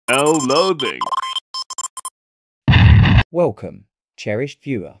Now loading. Welcome, cherished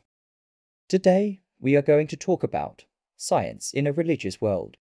viewer. Today, we are going to talk about science in a religious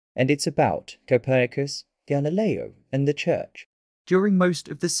world, and it's about Copernicus, Galileo, and the Church. During most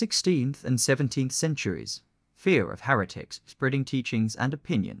of the 16th and 17th centuries, fear of heretics spreading teachings and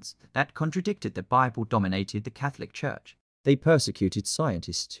opinions that contradicted the Bible dominated the Catholic Church. They persecuted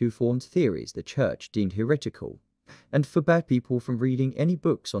scientists who formed theories the Church deemed heretical, and forbade people from reading any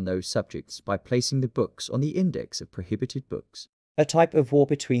books on those subjects by placing the books on the index of prohibited books. A type of war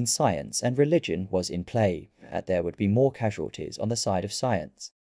between science and religion was in play, and there would be more casualties on the side of science.